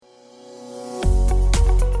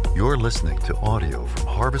You're listening to audio from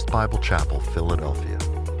Harvest Bible Chapel, Philadelphia,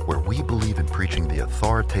 where we believe in preaching the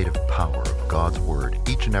authoritative power of God's Word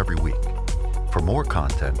each and every week. For more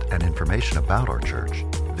content and information about our church,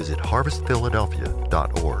 visit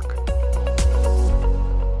harvestphiladelphia.org.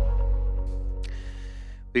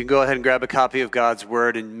 You can go ahead and grab a copy of God's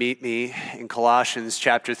Word and meet me in Colossians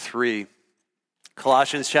chapter 3.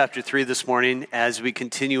 Colossians chapter 3 this morning as we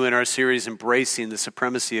continue in our series, Embracing the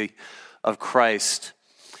Supremacy of Christ.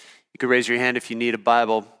 You can raise your hand if you need a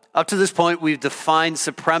Bible. Up to this point, we've defined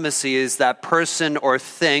supremacy as that person or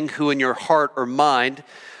thing who in your heart or mind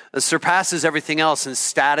surpasses everything else in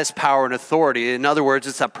status, power, and authority. In other words,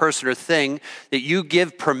 it's that person or thing that you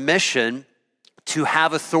give permission to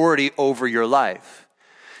have authority over your life.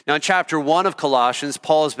 Now, in chapter 1 of Colossians,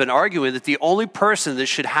 Paul has been arguing that the only person that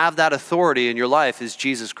should have that authority in your life is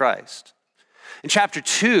Jesus Christ. In chapter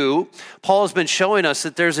 2, Paul has been showing us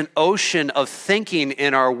that there's an ocean of thinking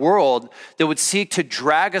in our world that would seek to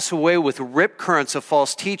drag us away with rip currents of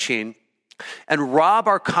false teaching and rob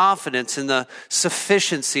our confidence in the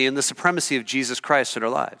sufficiency and the supremacy of Jesus Christ in our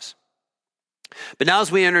lives. But now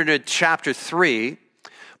as we enter into chapter 3,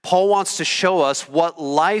 Paul wants to show us what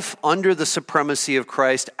life under the supremacy of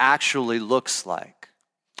Christ actually looks like.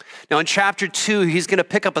 Now in chapter 2, he's going to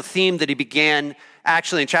pick up a theme that he began,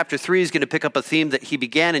 actually in chapter 3, he's going to pick up a theme that he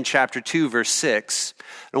began in chapter 2, verse 6.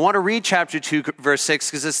 And I want to read chapter 2, verse 6,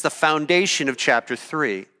 because it's the foundation of chapter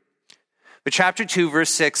 3. But chapter 2, verse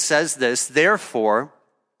 6 says this, "Therefore,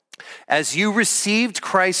 as you received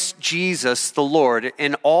Christ Jesus the Lord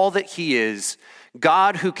in all that he is,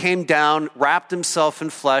 God who came down, wrapped himself in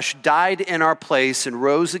flesh, died in our place, and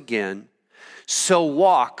rose again, so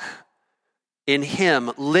walk in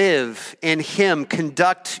him, live in him,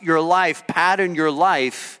 conduct your life, pattern your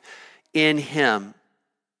life in him."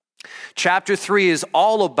 Chapter 3 is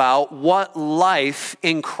all about what life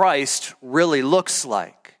in Christ really looks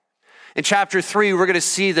like. In chapter 3, we're going to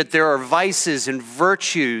see that there are vices and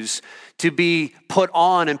virtues to be put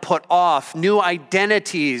on and put off, new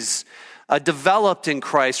identities developed in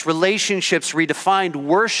Christ, relationships redefined,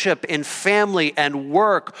 worship in family and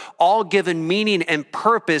work, all given meaning and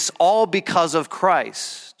purpose, all because of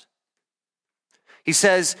Christ. He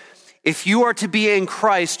says, if you are to be in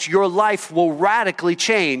Christ, your life will radically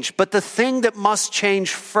change. But the thing that must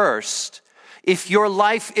change first, if your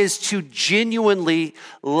life is to genuinely,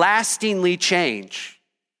 lastingly change,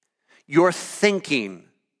 your thinking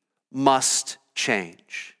must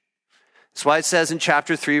change. That's why it says in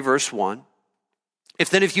chapter 3, verse 1,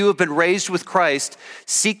 if you have been raised with Christ,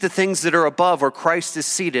 seek the things that are above where Christ is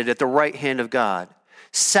seated at the right hand of God.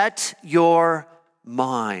 Set your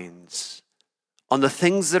minds on the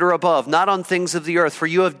things that are above, not on things of the earth. For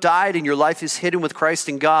you have died and your life is hidden with Christ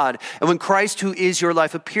in God. And when Christ, who is your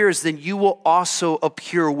life, appears, then you will also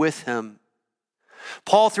appear with him.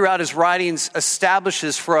 Paul, throughout his writings,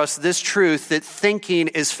 establishes for us this truth that thinking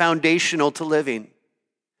is foundational to living.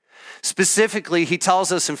 Specifically, he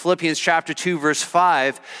tells us in Philippians chapter 2, verse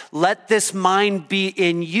 5, let this mind be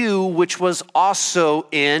in you, which was also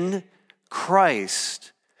in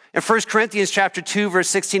Christ. In 1 Corinthians chapter 2, verse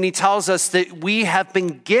 16, he tells us that we have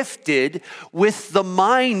been gifted with the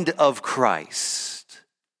mind of Christ.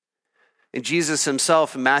 And Jesus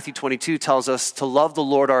himself in Matthew 22 tells us to love the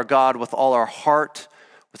Lord our God with all our heart,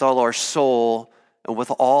 with all our soul, and with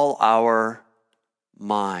all our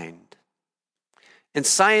mind. And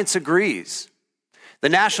science agrees. The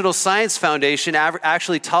National Science Foundation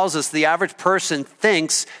actually tells us the average person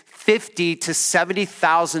thinks 50 to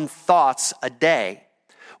 70,000 thoughts a day,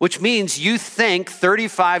 which means you think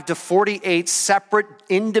 35 to 48 separate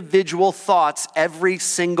individual thoughts every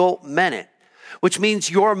single minute, which means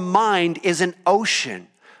your mind is an ocean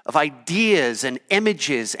of ideas and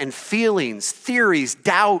images and feelings, theories,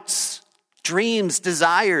 doubts, dreams,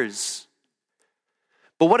 desires.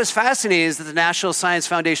 But what is fascinating is that the National Science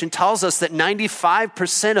Foundation tells us that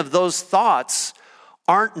 95% of those thoughts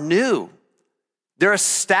aren't new. They're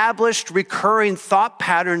established, recurring thought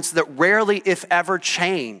patterns that rarely, if ever,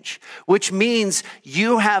 change, which means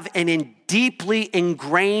you have an deeply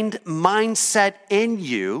ingrained mindset in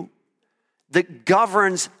you that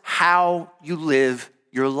governs how you live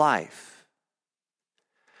your life.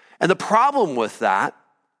 And the problem with that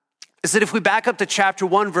is that if we back up to chapter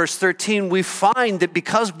 1, verse 13, we find that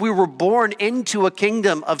because we were born into a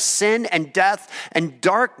kingdom of sin and death and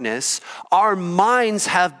darkness, our minds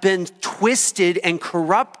have been twisted and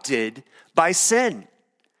corrupted by sin.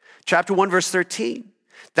 Chapter 1, verse 13.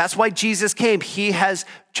 That's why Jesus came. He has,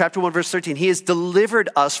 chapter 1, verse 13, he has delivered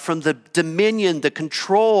us from the dominion, the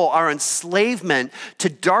control, our enslavement to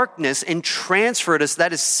darkness and transferred us,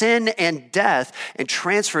 that is sin and death, and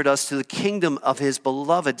transferred us to the kingdom of his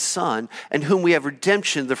beloved Son, in whom we have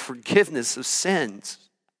redemption, the forgiveness of sins.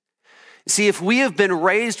 See, if we have been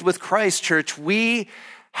raised with Christ, church, we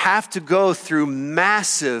have to go through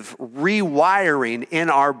massive rewiring in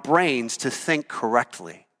our brains to think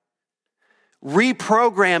correctly.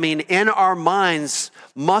 Reprogramming in our minds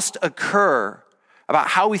must occur about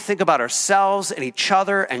how we think about ourselves and each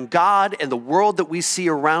other and God and the world that we see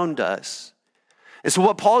around us. And so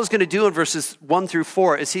what Paul is going to do in verses 1 through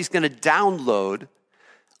 4 is he's going to download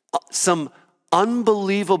some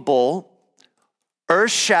unbelievable,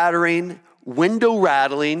 earth-shattering,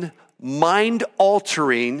 window-rattling,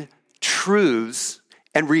 mind-altering truths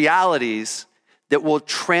and realities that will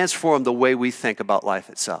transform the way we think about life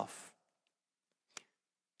itself.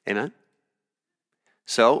 Amen?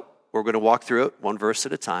 So, we're going to walk through it one verse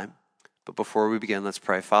at a time. But before we begin, let's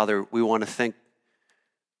pray. Father, we want to think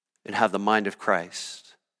and have the mind of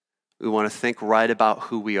Christ. We want to think right about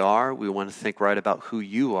who we are. We want to think right about who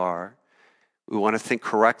you are. We want to think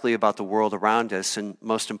correctly about the world around us. And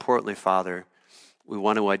most importantly, Father, we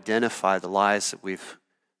want to identify the lies that we've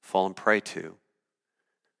fallen prey to.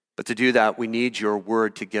 But to do that, we need your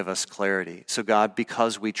word to give us clarity. So God,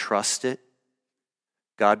 because we trust it,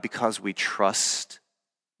 God, because we trust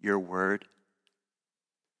your word,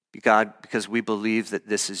 God, because we believe that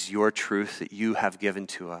this is your truth that you have given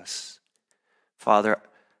to us, Father,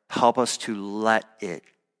 help us to let it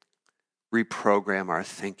reprogram our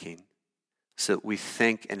thinking so that we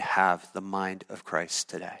think and have the mind of Christ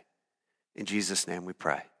today. In Jesus' name we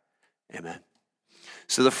pray. Amen.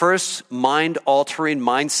 So the first mind-altering,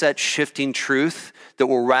 mindset-shifting truth that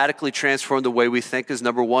will radically transform the way we think is,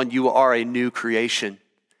 number one, you are a new creation.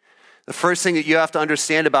 The first thing that you have to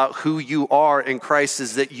understand about who you are in Christ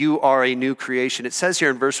is that you are a new creation. It says here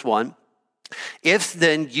in verse 1, if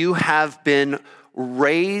then you have been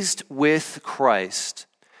raised with Christ.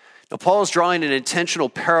 Now, Paul is drawing an intentional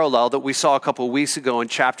parallel that we saw a couple of weeks ago in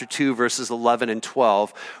chapter 2, verses 11 and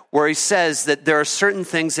 12, where he says that there are certain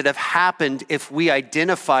things that have happened if we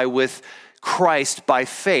identify with Christ by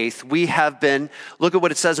faith. We have been, look at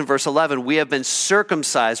what it says in verse 11, we have been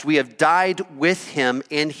circumcised. We have died with him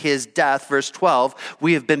in his death. Verse 12,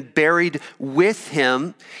 we have been buried with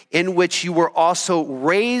him, in which you were also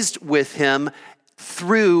raised with him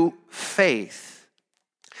through faith.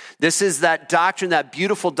 This is that doctrine, that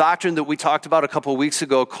beautiful doctrine that we talked about a couple of weeks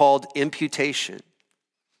ago called imputation.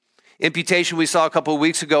 Imputation, we saw a couple of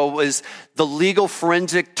weeks ago, was the legal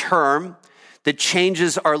forensic term that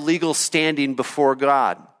changes our legal standing before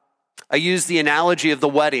God. I use the analogy of the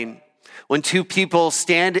wedding. When two people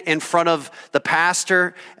stand in front of the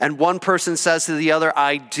pastor and one person says to the other,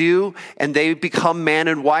 I do, and they become man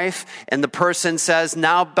and wife, and the person says,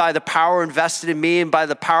 now by the power invested in me and by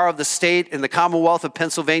the power of the state in the Commonwealth of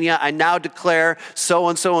Pennsylvania, I now declare so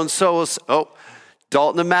and so and so,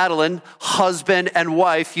 Dalton and Madeline, husband and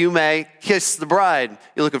wife, you may kiss the bride.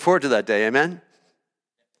 You're looking forward to that day, amen?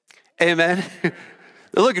 Amen.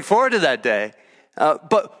 They're looking forward to that day.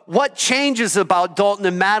 But what changes about Dalton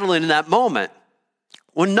and Madeline in that moment?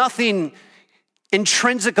 Well, nothing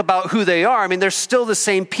intrinsic about who they are. I mean, they're still the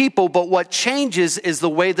same people, but what changes is the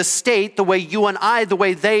way the state, the way you and I, the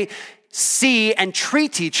way they see and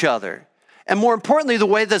treat each other. And more importantly, the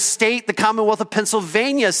way the state, the Commonwealth of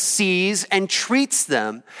Pennsylvania sees and treats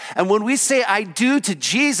them. And when we say I do to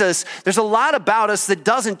Jesus, there's a lot about us that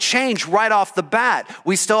doesn't change right off the bat.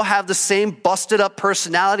 We still have the same busted up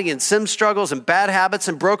personality and sin struggles and bad habits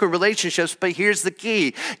and broken relationships. But here's the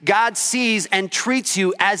key. God sees and treats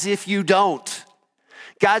you as if you don't.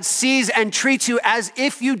 God sees and treats you as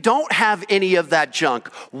if you don't have any of that junk.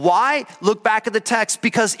 Why? Look back at the text.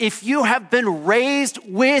 Because if you have been raised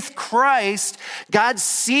with Christ, God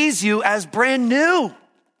sees you as brand new.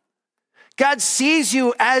 God sees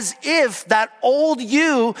you as if that old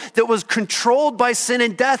you that was controlled by sin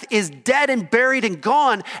and death is dead and buried and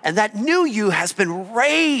gone, and that new you has been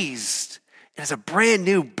raised as a brand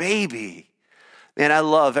new baby. Man, I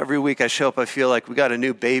love every week I show up, I feel like we got a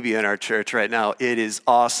new baby in our church right now. It is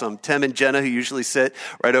awesome. Tim and Jenna, who usually sit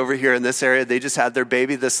right over here in this area, they just had their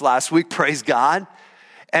baby this last week. Praise God.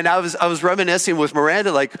 And I was reminiscing with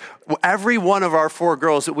Miranda, like every one of our 4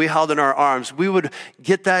 girls that we held in our arms, we would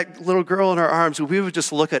get that little girl in our arms, and we would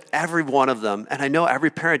just look at every one of them. And I know every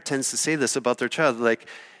parent tends to say this about their child, like,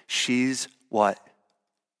 she's what?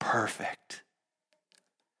 Perfect.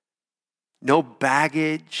 No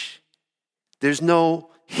baggage. There's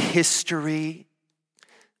no history.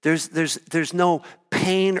 There's no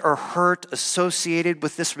pain or hurt associated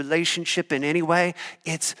with this relationship in any way.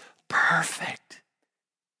 It's perfect.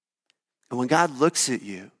 And when God looks at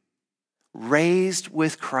you, raised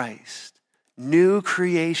with Christ, new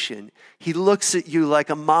creation, he looks at you like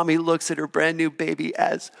a mommy looks at her brand new baby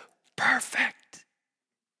as perfect.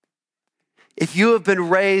 If you have been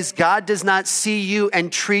raised, God does not see you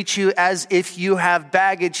and treat you as if you have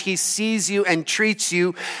baggage. He sees you and treats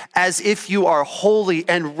you as if you are holy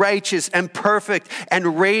and righteous and perfect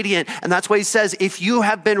and radiant. And that's why he says, if you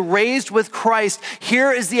have been raised with Christ,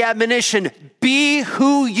 here is the admonition: be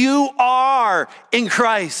who you are in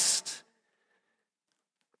Christ.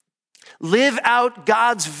 Live out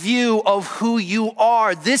God's view of who you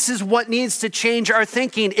are. This is what needs to change our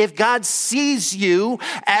thinking. If God sees you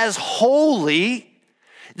as holy,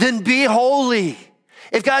 then be holy.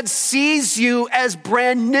 If God sees you as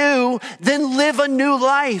brand new, then live a new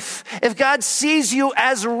life. If God sees you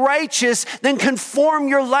as righteous, then conform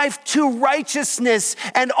your life to righteousness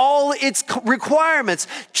and all its requirements.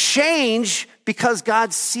 Change because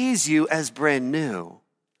God sees you as brand new.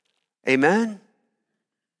 Amen?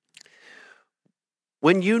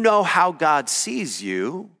 When you know how God sees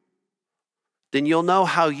you, then you'll know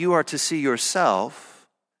how you are to see yourself,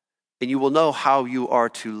 and you will know how you are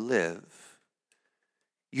to live.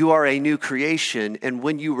 You are a new creation, and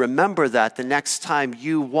when you remember that, the next time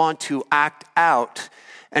you want to act out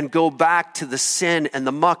and go back to the sin and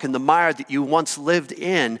the muck and the mire that you once lived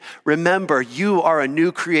in, remember, you are a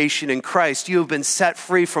new creation in Christ. You have been set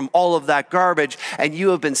free from all of that garbage, and you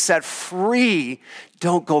have been set free.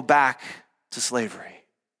 Don't go back to slavery.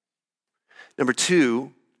 Number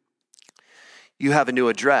 2, you have a new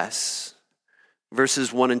address.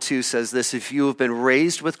 Verses 1 and 2 says this: if you have been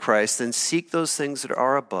raised with Christ, then seek those things that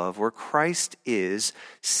are above, where Christ is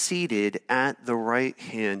seated at the right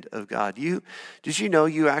hand of God. Did you know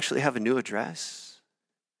you actually have a new address?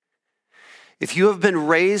 If you have been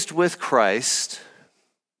raised with Christ,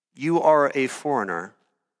 you are a foreigner,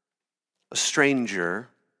 a stranger,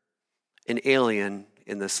 an alien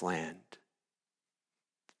in this land.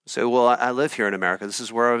 So, well, I live here in America. This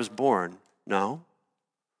is where I was born. No.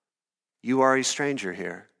 You are a stranger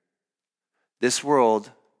here. This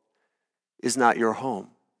world is not your home.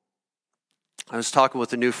 I was talking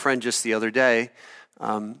with a new friend just the other day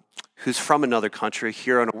who's from another country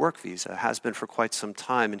here on a work visa, has been for quite some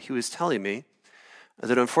time, and he was telling me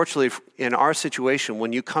that unfortunately in our situation,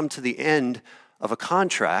 when you come to the end of a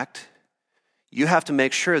contract, you have to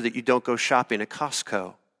make sure that you don't go shopping at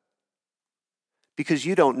Costco, because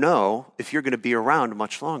you don't know if you're going to be around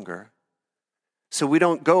much longer. So we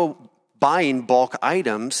don't go buying bulk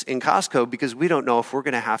items in Costco because we don't know if we're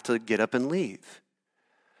going to have to get up and leave.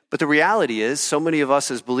 But the reality is, so many of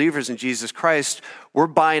us as believers in Jesus Christ, we're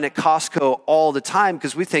buying at Costco all the time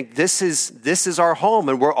because we think this is our home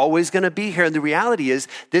and we're always going to be here. And the reality is,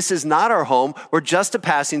 this is not our home. We're just a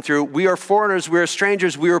passing through. We are foreigners. We are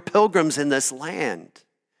strangers. We are pilgrims in this land.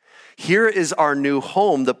 Here is our new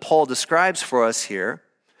home that Paul describes for us here.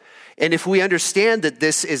 And if we understand that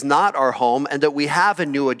this is not our home and that we have a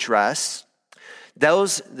new address,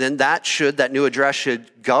 then that new address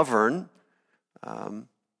should govern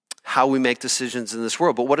how we make decisions in this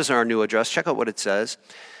world. But what is our new address? Check out what it says.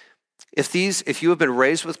 If you have been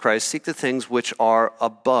raised with Christ, seek the things which are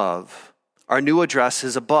above. Our new address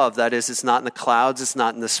is above. That is, it's not in the clouds, it's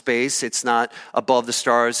not in the space, it's not above the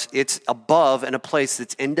stars. It's above in a place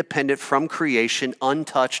that's independent from creation,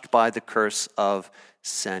 untouched by the curse of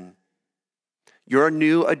sin. Your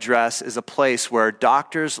new address is a place where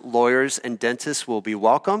doctors, lawyers, and dentists will be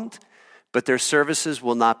welcomed, but their services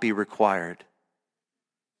will not be required.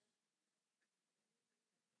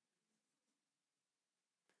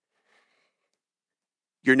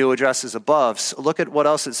 Your new address is above. So look at what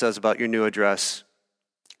else it says about your new address.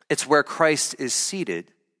 It's where Christ is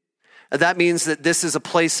seated. And that means that this is a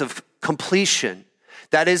place of completion.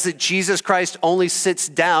 That is, that Jesus Christ only sits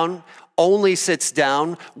down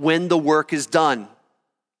when the work is done.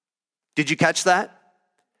 Did you catch that?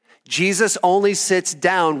 Jesus only sits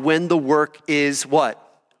down when the work is what?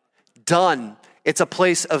 Done. It's a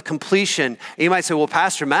place of completion. And you might say, well,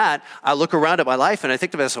 Pastor Matt, I look around at my life and I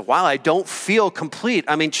think to myself, wow, I don't feel complete.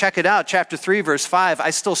 I mean, check it out. Chapter 3, verse 5, I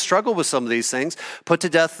still struggle with some of these things. Put to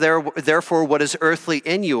death, therefore, what is earthly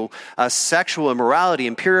in you, sexual immorality,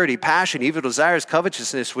 impurity, passion, evil desires,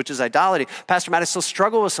 covetousness, which is idolatry. Pastor Matt, I still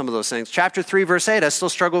struggle with some of those things. Chapter 3, verse 8, I still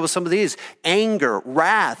struggle with some of these. Anger,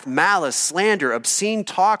 wrath, malice, slander, obscene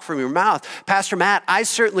talk from your mouth. Pastor Matt, I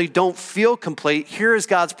certainly don't feel complete. Here is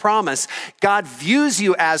God's promise. God views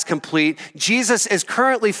you as complete, Jesus is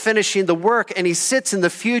currently finishing the work, and he sits in the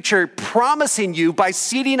future promising you by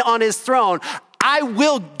seating on his throne, I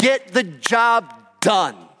will get the job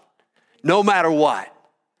done no matter what.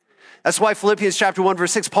 That's why Philippians chapter 1,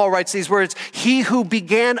 verse 6, Paul writes these words, he who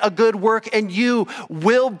began a good work in you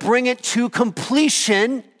will bring it to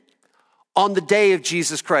completion on the day of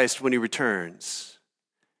Jesus Christ when he returns.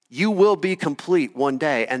 You will be complete one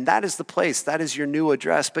day, and that is the place, that is your new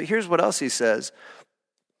address. But here's what else he says.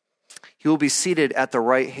 You will be seated at the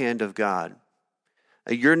right hand of God.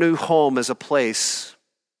 Your new home is a place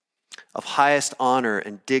of highest honor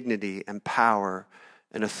and dignity and power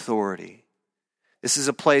and authority. This is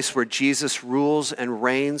a place where Jesus rules and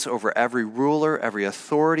reigns over every ruler, every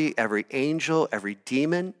authority, every angel, every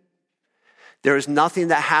demon. There is nothing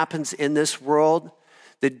that happens in this world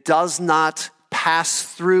that does not pass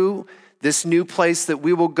through this new place that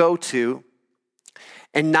we will go to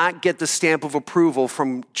and not get the stamp of approval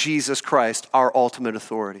from Jesus Christ, our ultimate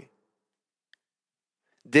authority.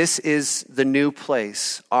 This is the new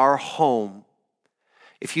place, our home.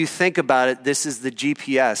 If you think about it, this is the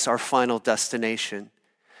GPS, our final destination.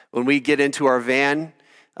 When we get into our van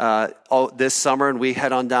this summer and we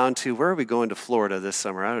head on down to, where are we going to Florida this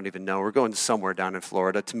summer? I don't even know. We're going somewhere down in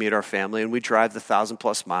Florida to meet our family, and we drive the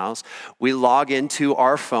 1,000+ miles. We log into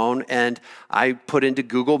our phone, and I put into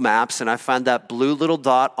Google Maps, and I find that blue little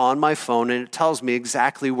dot on my phone, and it tells me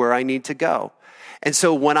exactly where I need to go. And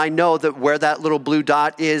so when I know that where that little blue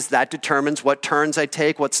dot is, that determines what turns I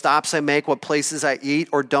take, what stops I make, what places I eat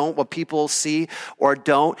or don't, what people see or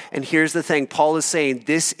don't. And here's the thing, Paul is saying,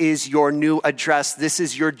 this is your new address. This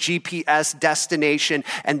is your GPS destination.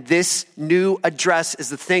 And this new address is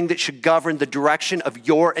the thing that should govern the direction of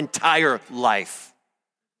your entire life.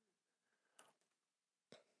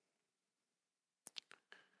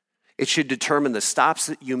 It should determine the stops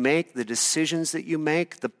that you make, the decisions that you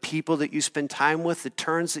make, the people that you spend time with, the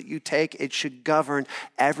turns that you take. It should govern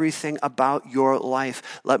everything about your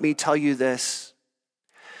life. Let me tell you this.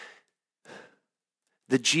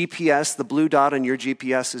 The GPS, the blue dot on your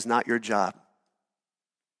GPS is not your job.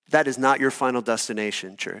 That is not your final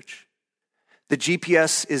destination, church. The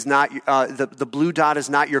GPS is not, the blue dot is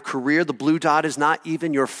not your career. The blue dot is not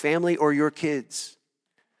even your family or your kids.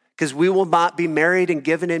 Because we will not be married and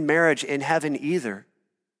given in marriage in heaven either.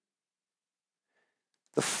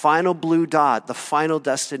 The final blue dot, the final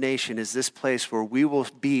destination is this place where we will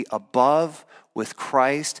be above with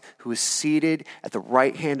Christ, who is seated at the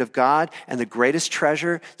right hand of God. And the greatest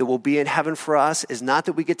treasure that will be in heaven for us is not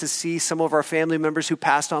that we get to see some of our family members who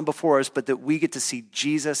passed on before us, but that we get to see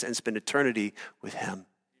Jesus and spend eternity with him.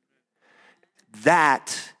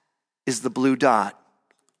 That is the blue dot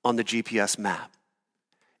on the GPS map.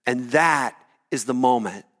 And that is the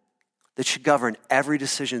moment that should govern every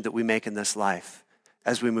decision that we make in this life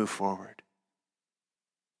as we move forward.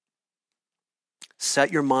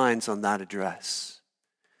 Set your minds on that address.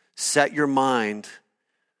 Set your mind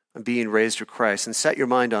on being raised with Christ. And set your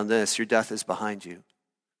mind on this, your death is behind you.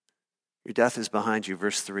 Your death is behind you,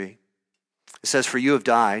 verse 3. It says, for you have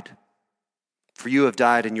died,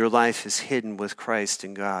 and your life is hidden with Christ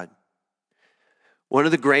in God. One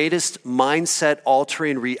of the greatest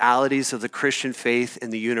mindset-altering realities of the Christian faith in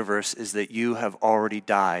the universe is that you have already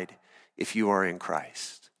died if you are in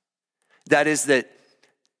Christ. That is that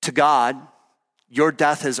to God, your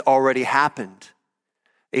death has already happened.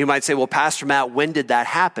 And you might say, well, Pastor Matt, when did that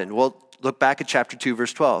happen? Well, look back at chapter 2,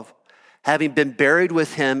 verse 12. Having been buried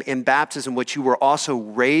with him in baptism, which you were also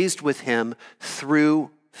raised with him through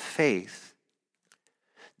faith.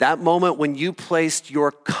 That moment when you placed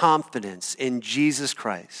your confidence in Jesus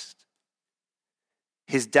Christ,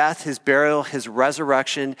 his death, his burial, his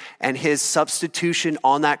resurrection, and his substitution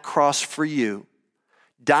on that cross for you,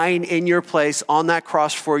 dying in your place on that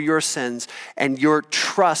cross for your sins, and your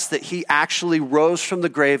trust that he actually rose from the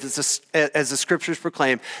grave, as the scriptures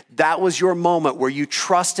proclaim, that was your moment where you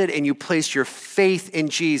trusted and you placed your faith in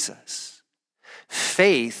Jesus.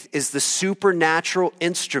 Faith is the supernatural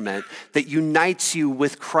instrument that unites you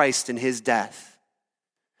with Christ in his death,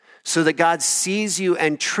 so that God sees you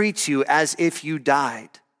and treats you as if you died.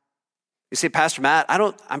 You say, Pastor Matt,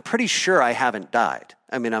 I'm pretty sure I haven't died.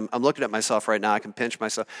 I mean, I'm looking at myself right now. I can pinch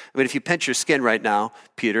myself. I mean, if you pinch your skin right now,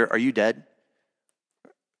 Peter, are you dead?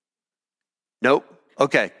 Nope.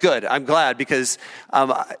 Okay, good. I'm glad because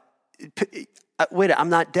wait, I'm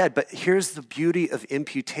not dead, but here's the beauty of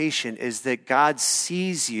imputation is that God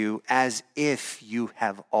sees you as if you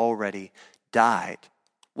have already died,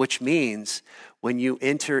 which means when you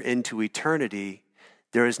enter into eternity,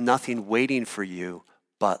 there is nothing waiting for you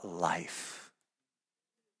but life.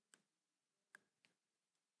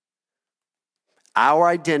 Our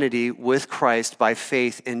identity with Christ by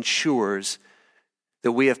faith ensures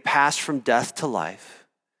that we have passed from death to life,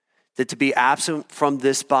 that to be absent from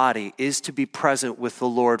this body is to be present with the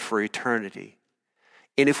Lord for eternity.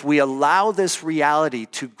 And if we allow this reality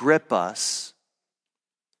to grip us,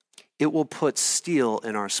 it will put steel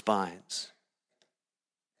in our spines.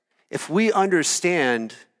 If we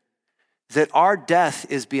understand that our death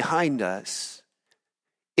is behind us,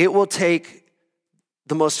 it will take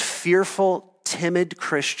the most fearful, timid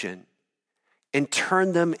Christian and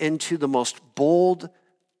turn them into the most bold,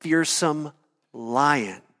 fearsome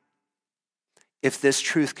lion if this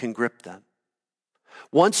truth can grip them.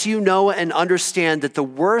 Once you know and understand that the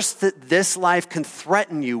worst that this life can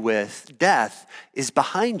threaten you with, death, is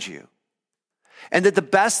behind you, and that the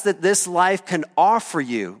best that this life can offer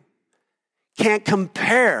you can't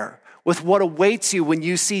compare with what awaits you when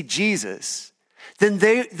you see Jesus,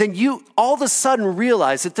 then you all of a sudden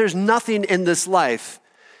realize that there's nothing in this life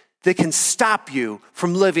that can stop you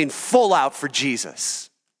from living full out for Jesus.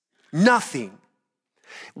 Nothing.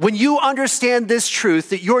 When you understand this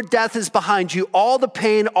truth, that your death is behind you, all the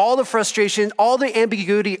pain, all the frustration, all the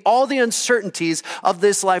ambiguity, all the uncertainties of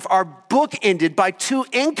this life are bookended by two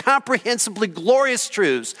incomprehensibly glorious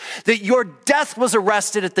truths: that your death was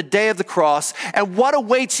arrested at the day of the cross, and what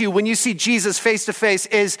awaits you when you see Jesus face to face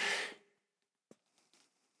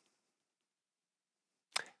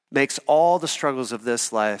makes all the struggles of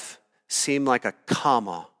this life seem like a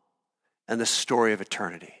comma in the story of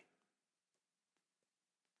eternity.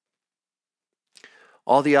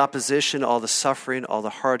 All the opposition, all the suffering, all the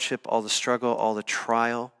hardship, all the struggle, all the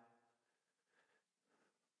trial,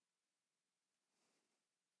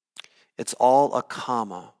 it's all a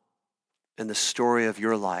comma in the story of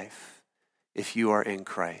your life if you are in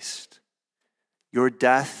Christ. Your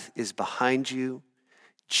death is behind you.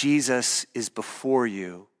 Jesus is before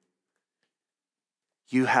you.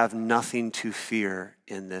 You have nothing to fear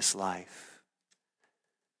in this life.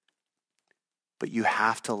 But you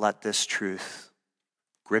have to let this truth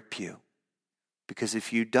grip you. Because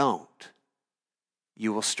if you don't,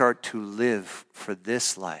 you will start to live for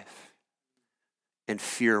this life, and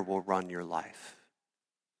fear will run your life.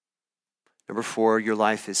 Number 4, your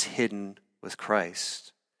life is hidden with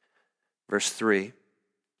Christ. Verse 3,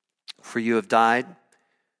 for you have died,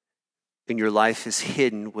 and your life is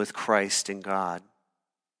hidden with Christ in God.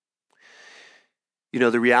 You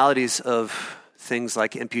know, the realities of things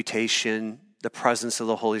like imputation, the presence of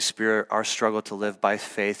the Holy Spirit, our struggle to live by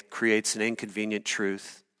faith creates an inconvenient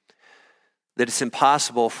truth that it's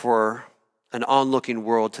impossible for an onlooking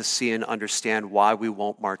world to see and understand why we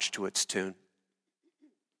won't march to its tune.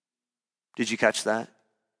 Did you catch that?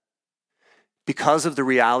 Because of the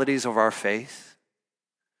realities of our faith,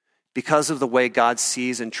 because of the way God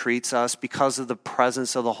sees and treats us, because of the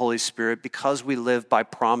presence of the Holy Spirit, because we live by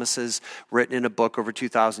promises written in a book over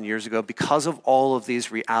 2,000 years ago, because of all of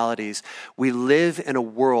these realities, we live in a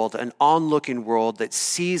world, an onlooking world that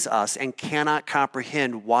sees us and cannot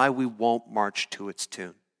comprehend why we won't march to its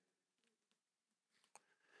tune.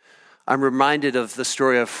 I'm reminded of the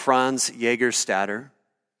story of Franz Jägerstätter.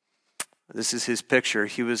 This is his picture.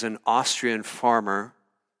 He was an Austrian farmer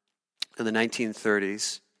in the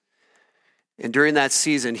 1930s. And during that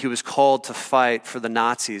season, he was called to fight for the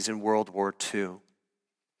Nazis in World War II.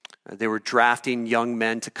 They were drafting young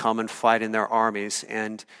men to come and fight in their armies,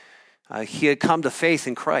 and he had come to faith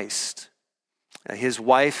in Christ. His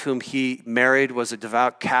wife, whom he married, was a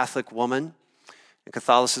devout Catholic woman. And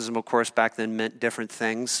Catholicism, of course, back then meant different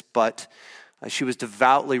things, but she was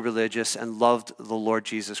devoutly religious and loved the Lord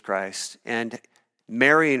Jesus Christ. And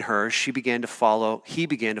marrying her, he began to follow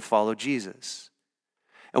Jesus.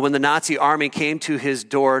 And when the Nazi army came to his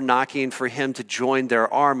door knocking for him to join their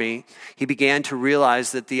army, he began to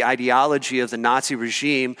realize that the ideology of the Nazi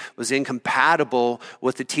regime was incompatible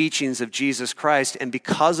with the teachings of Jesus Christ. And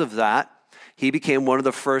because of that, he became one of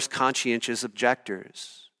the first conscientious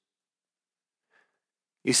objectors.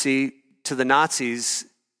 You see, to the Nazis,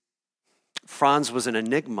 Franz was an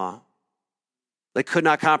enigma. They could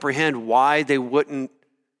not comprehend why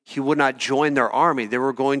he would not join their army. They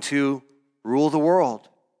were going to rule the world.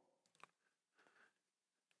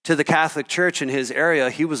 To the Catholic Church in his area,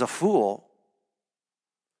 he was a fool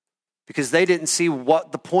because they didn't see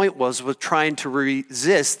what the point was with trying to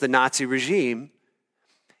resist the Nazi regime.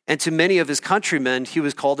 And to many of his countrymen, he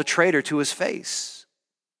was called a traitor to his face,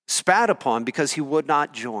 spat upon because he would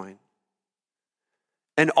not join.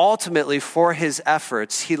 And ultimately, for his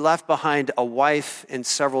efforts, he left behind a wife and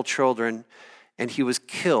several children, and he was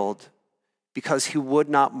killed because he would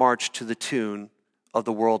not march to the tune of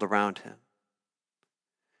the world around him.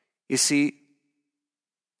 You see,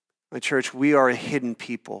 My church, we are a hidden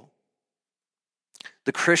people.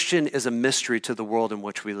 The Christian is a mystery to the world in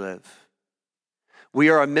which we live. We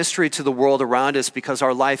are a mystery to the world around us because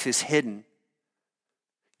our life is hidden.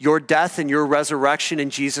 Your death and your resurrection in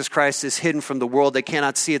Jesus Christ is hidden from the world. They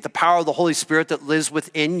cannot see it. The power of the Holy Spirit that lives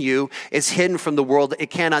within you is hidden from the world. It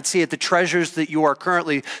cannot see it. The treasures that you are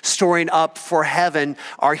currently storing up for heaven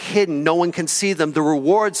are hidden. No one can see them. The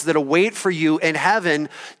rewards that await for you in heaven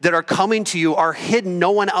that are coming to you are hidden. No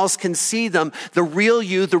one else can see them. The real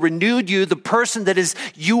you, the renewed you, the person that is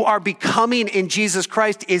you are becoming in Jesus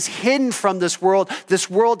Christ is hidden from this world. This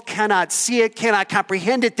world cannot see it, cannot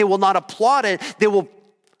comprehend it. They will not applaud it. They will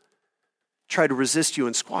try to resist you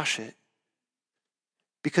and squash it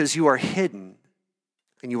because you are hidden,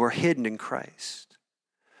 and you are hidden in Christ.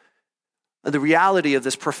 And the reality of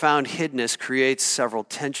this profound hiddenness creates several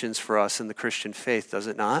tensions for us in the Christian faith, does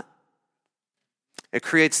it not? It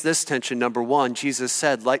creates this tension. Number one, Jesus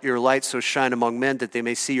said, "Let your light so shine among men that they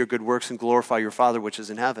may see your good works and glorify your Father which is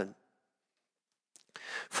in heaven."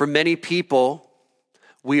 For many people,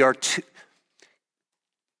 we are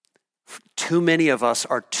too many of us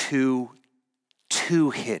are too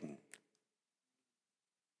hidden.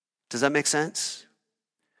 Does that make sense?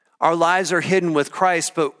 Our lives are hidden with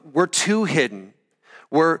Christ, but we're too hidden.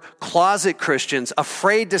 We're closet Christians,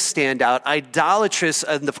 afraid to stand out, idolatrous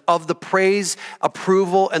of the praise,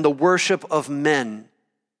 approval, and the worship of men.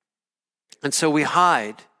 And so we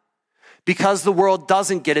hide because the world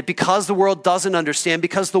doesn't get it, because the world doesn't understand,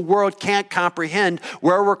 because the world can't comprehend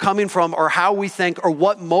where we're coming from or how we think or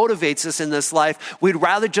what motivates us in this life. We'd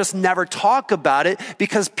rather just never talk about it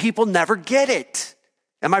because people never get it.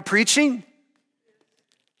 Am I preaching?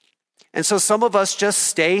 And so some of us just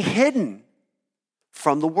stay hidden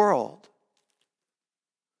from the world.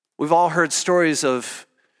 We've all heard stories of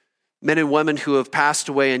men and women who have passed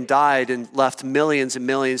away and died and left millions and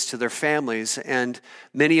millions to their families. And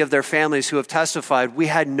many of their families who have testified, we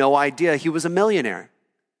had no idea he was a millionaire.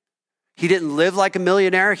 He didn't live like a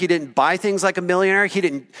millionaire. He didn't buy things like a millionaire. He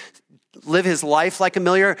didn't live his life like a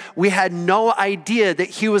millionaire. We had no idea that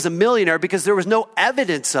he was a millionaire because there was no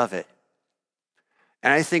evidence of it.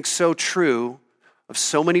 And I think so true of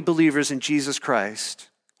so many believers in Jesus Christ.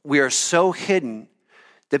 We are so hidden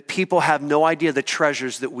that people have no idea the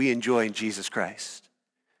treasures that we enjoy in Jesus Christ.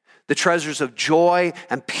 The treasures of joy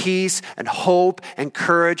and peace and hope and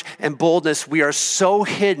courage and boldness. We are so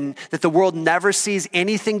hidden that the world never sees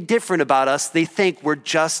anything different about us. They think we're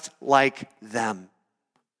just like them.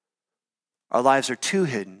 Our lives are too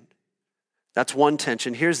hidden. That's one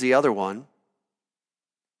tension. Here's the other one.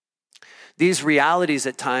 These realities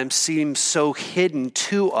at times seem so hidden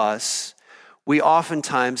to us, we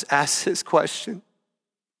oftentimes ask this question: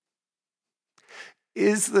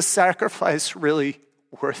 is the sacrifice really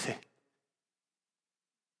worth it?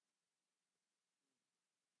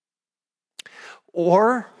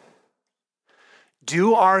 Or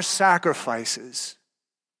do our sacrifices,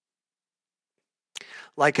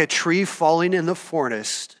 like a tree falling in the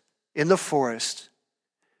forest,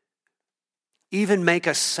 even make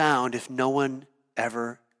a sound if no one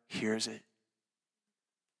ever hears it?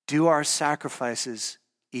 Do our sacrifices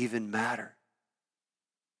even matter?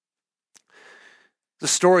 The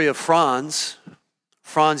story of Franz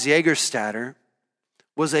Jägerstätter,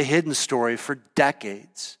 was a hidden story for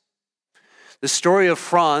decades. The story of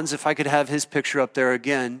Franz, if I could have his picture up there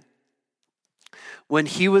again, when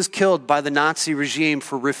he was killed by the Nazi regime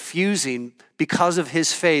for refusing, because of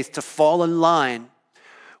his faith, to fall in line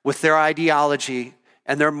with their ideology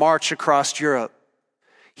and their march across Europe.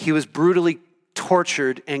 He was brutally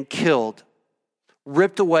tortured and killed,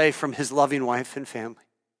 ripped away from his loving wife and family.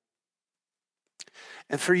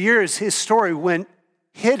 And for years, his story went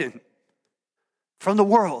hidden from the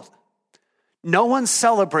world. No one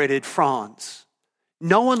celebrated Franz.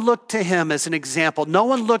 No one looked to him as an example. No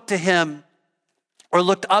one looked to him or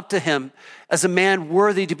looked up to him as a man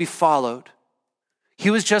worthy to be followed. He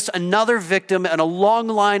was just another victim in a long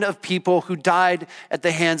line of people who died at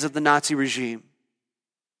the hands of the Nazi regime.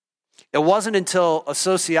 It wasn't until a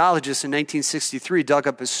sociologist in 1963 dug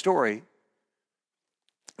up his story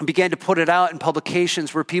and began to put it out in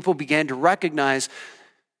publications where people began to recognize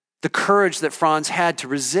the courage that Franz had to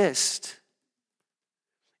resist.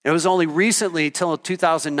 It was only recently, till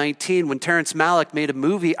 2019, when Terrence Malick made a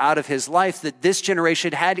movie out of his life, that this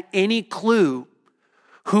generation had any clue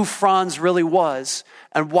who Franz really was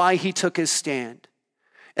and why he took his stand.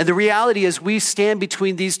 And the reality is we stand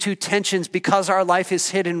between these two tensions because our life is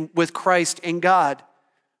hidden with Christ in God.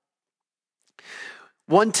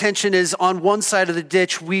 One tension is on one side of the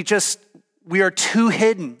ditch, we are too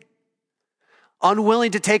hidden.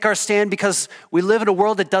 unwilling to take our stand because we live in a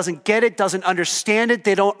world that doesn't get it, doesn't understand it.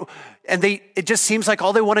 It just seems like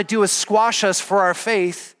all they want to do is squash us for our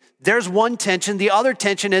faith. There's one tension. The other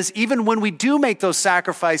tension is even when we do make those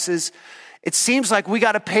sacrifices, it seems like we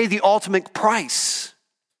got to pay the ultimate price.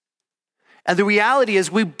 And the reality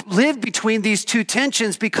is we live between these two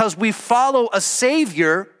tensions because we follow a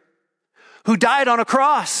Savior who died on a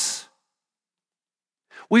cross.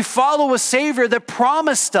 We follow a Savior that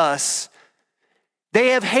promised us, they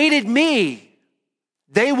have hated me,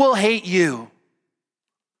 they will hate you.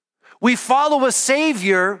 We follow a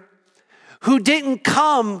Savior who didn't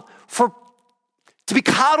come to be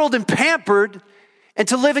coddled and pampered and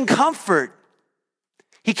to live in comfort.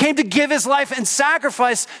 He came to give his life and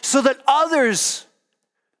sacrifice so that others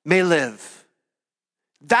may live.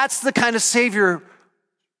 That's the kind of Savior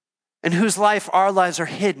in whose life our lives are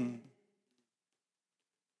hidden.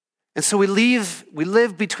 And so we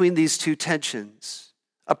live between these two tensions,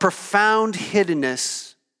 a profound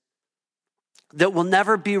hiddenness that will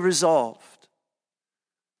never be resolved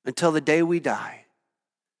until the day we die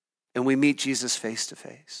and we meet Jesus face to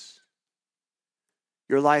face.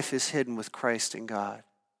 Your life is hidden with Christ in God.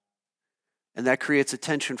 And that creates a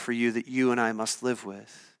tension for you that you and I must live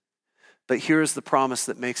with. But here is the promise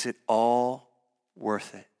that makes it all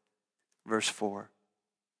worth it. Verse 4.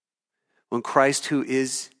 When Christ, when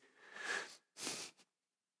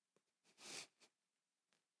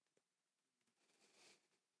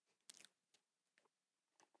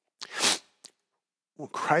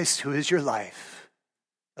Christ, who is your life,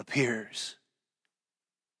 appears,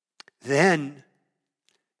 then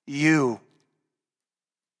you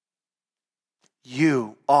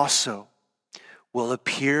also will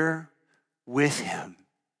appear with him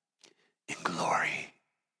in glory.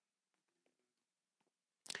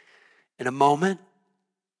 In a moment,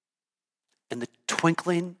 in the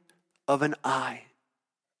twinkling of an eye,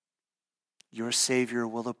 your Savior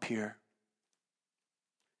will appear.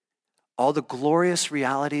 All the glorious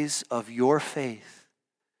realities of your faith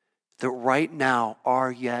that right now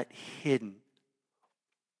are yet hidden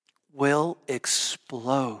will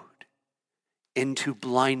explode into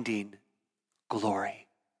blinding glory.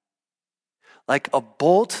 Like a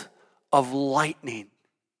bolt of lightning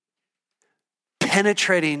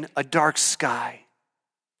penetrating a dark sky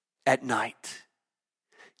at night,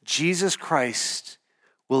 Jesus Christ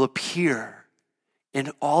will appear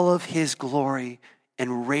in all of his glory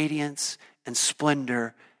and radiance and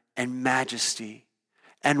splendor and majesty.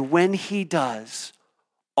 And when he does,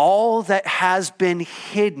 all that has been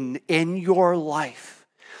hidden in your life,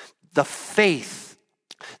 the faith,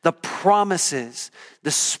 the promises,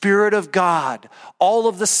 the Spirit of God, all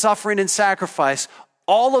of the suffering and sacrifice,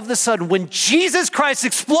 all of the sudden, when Jesus Christ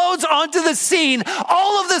explodes onto the scene,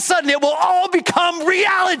 all of the sudden it will all become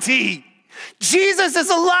reality. Jesus is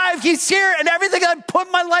alive, he's here, and everything I put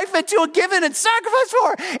my life into and given and sacrificed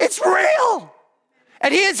for, it's real.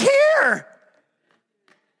 And he is here.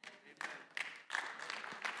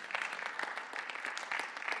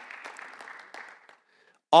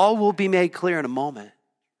 All will be made clear in a moment,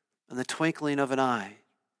 in the twinkling of an eye.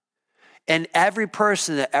 And every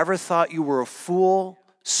person that ever thought you were a fool,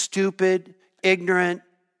 stupid, ignorant,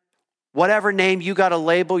 whatever name you got to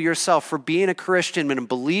label yourself for being a Christian and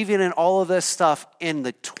believing in all of this stuff, in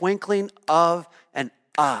the twinkling of an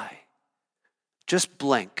eye, just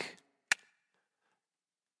blink.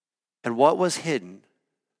 And what was hidden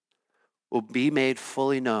will be made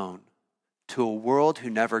fully known to a world who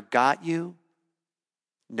never got you,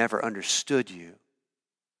 never understood you,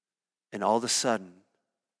 and all of a sudden,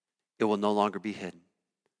 it will no longer be hidden.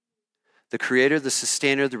 The Creator, the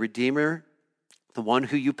Sustainer, the Redeemer, the one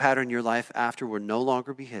who you pattern your life after will no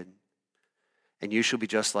longer be hidden, and you shall be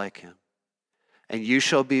just like him. And you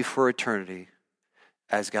shall be for eternity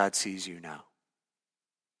as God sees you now.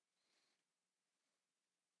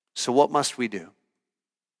 So what must we do?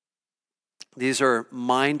 These are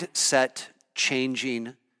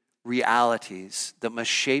mindset-changing realities that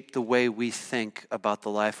must shape the way we think about the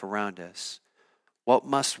life around us. What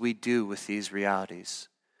must we do with these realities?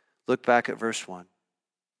 Look back at verse 1.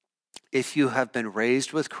 If you have been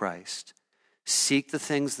raised with Christ, seek the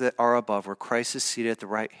things that are above, where Christ is seated at the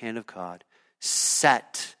right hand of God.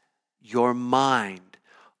 Set your mind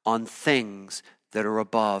on things that are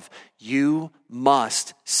above. You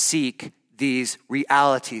must seek these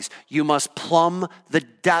realities. You must plumb the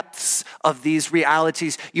depths of these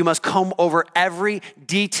realities. You must comb over every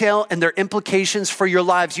detail and their implications for your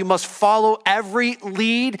lives. You must follow every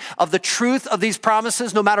lead of the truth of these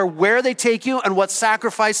promises, no matter where they take you and what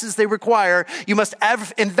sacrifices they require. You must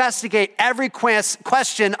investigate every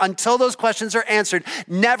question until those questions are answered,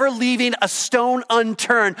 never leaving a stone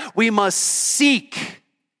unturned. We must seek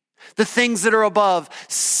the things that are above.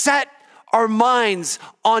 Set our minds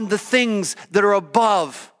on the things that are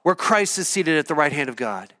above, where Christ is seated at the right hand of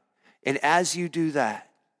God. And as you do that,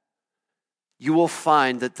 you will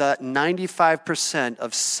find that 95%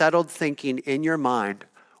 of settled thinking in your mind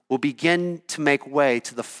will begin to make way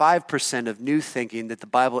to the 5% of new thinking that the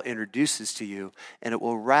Bible introduces to you, and it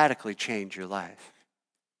will radically change your life.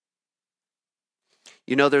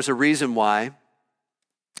 You know, there's a reason why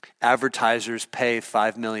advertisers pay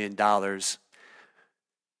 $5 million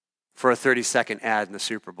for a 30-second ad in the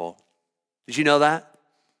Super Bowl. Did you know that?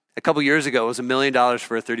 A couple years ago, it was $1 million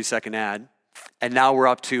for a 30-second ad, and now we're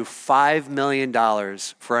up to $5 million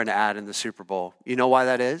for an ad in the Super Bowl. You know why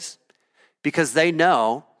that is? Because they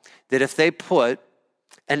know that if they put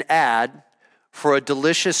an ad for a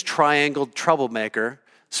delicious triangled troublemaker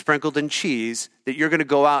sprinkled in cheese, that you're going to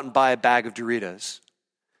go out and buy a bag of Doritos.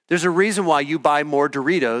 There's a reason why you buy more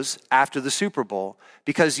Doritos after the Super Bowl,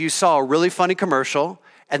 because you saw a really funny commercial,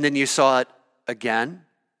 and then you saw it again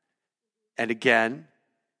and again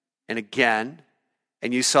and again,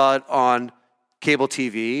 and you saw it on cable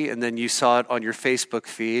TV, and then you saw it on your Facebook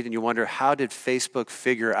feed, and you wonder, how did Facebook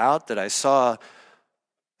figure out that I saw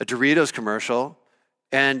a Doritos commercial?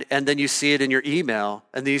 And then you see it in your email,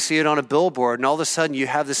 and then you see it on a billboard, and all of a sudden you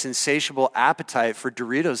have this insatiable appetite for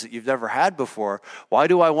Doritos that you've never had before. Why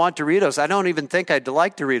do I want Doritos? I don't even think I'd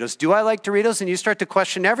like Doritos. Do I like Doritos? And you start to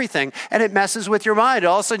question everything, and it messes with your mind.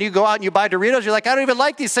 All of a sudden you go out and you buy Doritos, you're like, I don't even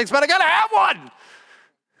like these things, but I gotta have one.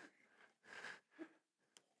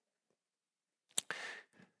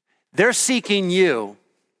 They're seeking you.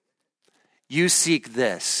 You seek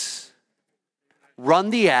this. Run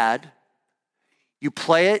the ad. You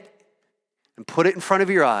play it and put it in front of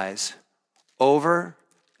your eyes over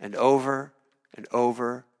and over and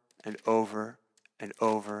over and over and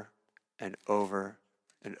over and over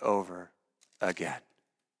and over again.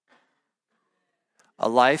 A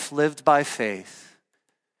life lived by faith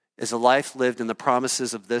is a life lived in the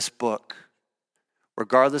promises of this book.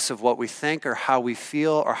 Regardless of what we think or how we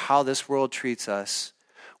feel or how this world treats us,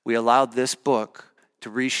 we allowed this book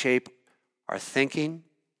to reshape our thinking,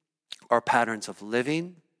 our patterns of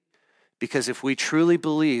living, because if we truly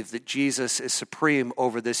believe that Jesus is supreme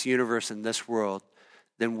over this universe and this world,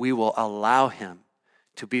 then we will allow him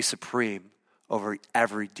to be supreme over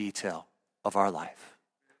every detail of our life.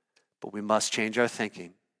 But we must change our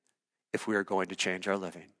thinking if we are going to change our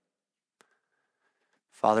living.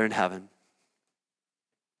 Father in heaven,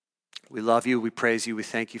 we love you, we praise you, we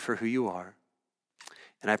thank you for who you are.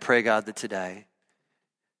 And I pray, God, that today,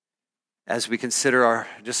 as we consider our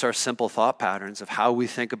simple thought patterns of how we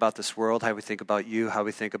think about this world, how we think about you, how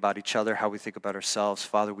we think about each other, how we think about ourselves,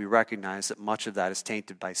 Father, we recognize that much of that is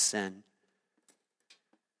tainted by sin.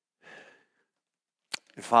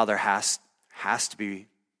 And Father, has to be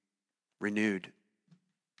renewed.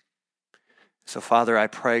 So Father, I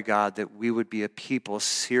pray, God, that we would be a people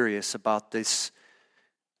serious about this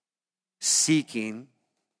seeking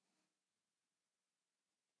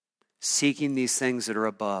these things that are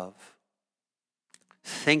above.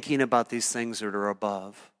 Thinking about these things that are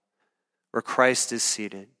above, where Christ is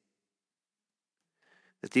seated.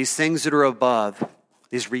 That these things that are above,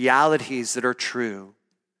 these realities that are true,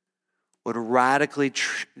 would radically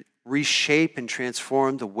reshape and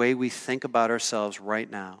transform the way we think about ourselves right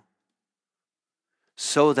now,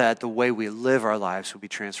 so that the way we live our lives will be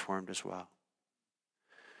transformed as well.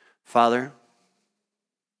 Father,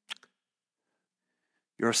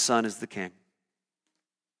 your Son is the King.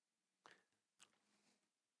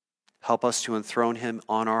 Help us to enthrone him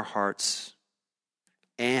on our hearts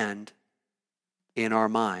and in our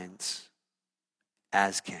minds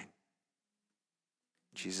as King.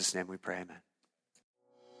 In Jesus' name we pray, amen.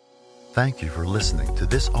 Thank you for listening to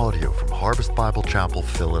this audio from Harvest Bible Chapel,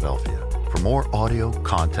 Philadelphia. For more audio,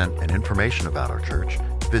 content, and information about our church,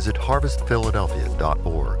 visit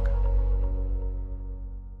harvestphiladelphia.org.